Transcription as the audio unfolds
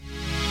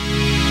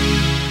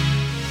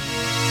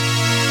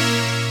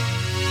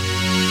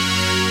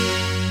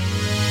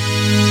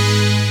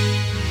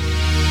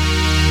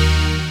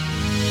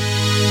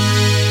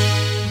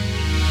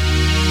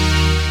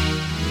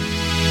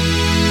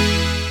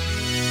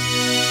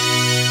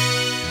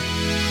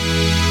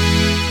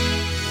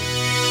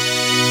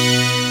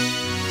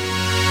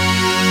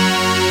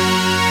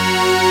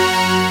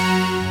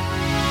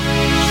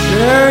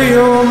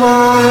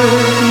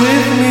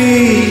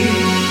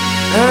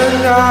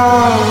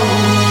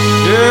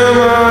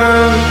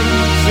German,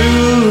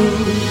 too.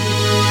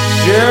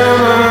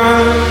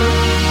 German,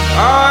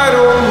 I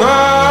don't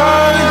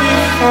mind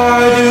if I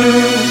do.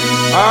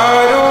 I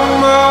don't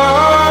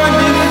mind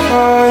if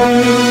I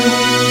do.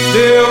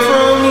 Steal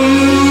from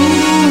you.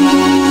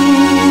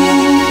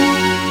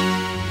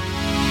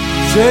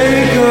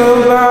 Take a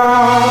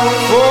bow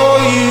for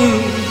you.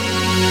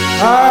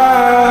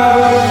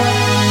 I've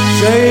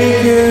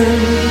taken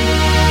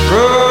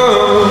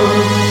from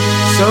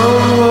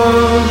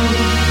someone.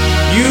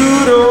 You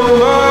don't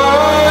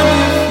mind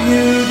if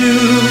you do.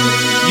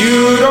 You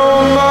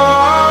don't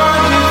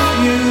mind if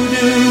you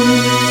do.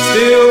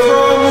 Steal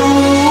from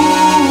who?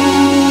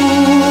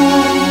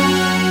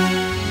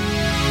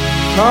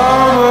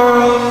 Karma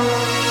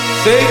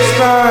takes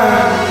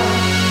back